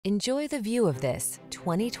Enjoy the view of this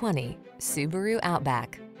 2020 Subaru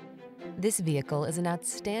Outback. This vehicle is an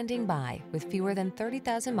outstanding buy with fewer than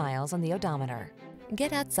 30,000 miles on the odometer.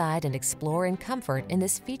 Get outside and explore in comfort in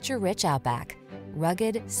this feature-rich Outback.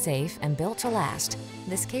 Rugged, safe, and built to last,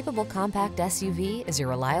 this capable compact SUV is your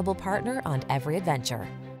reliable partner on every adventure.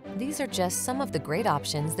 These are just some of the great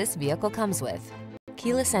options this vehicle comes with: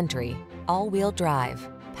 keyless entry, all-wheel drive,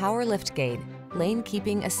 power liftgate, lane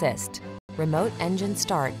keeping assist, remote engine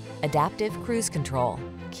start, adaptive cruise control,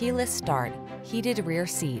 keyless start, heated rear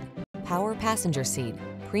seat, power passenger seat,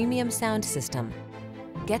 premium sound system.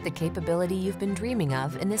 Get the capability you've been dreaming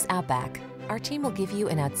of in this Outback. Our team will give you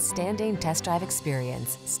an outstanding test drive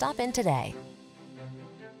experience. Stop in today.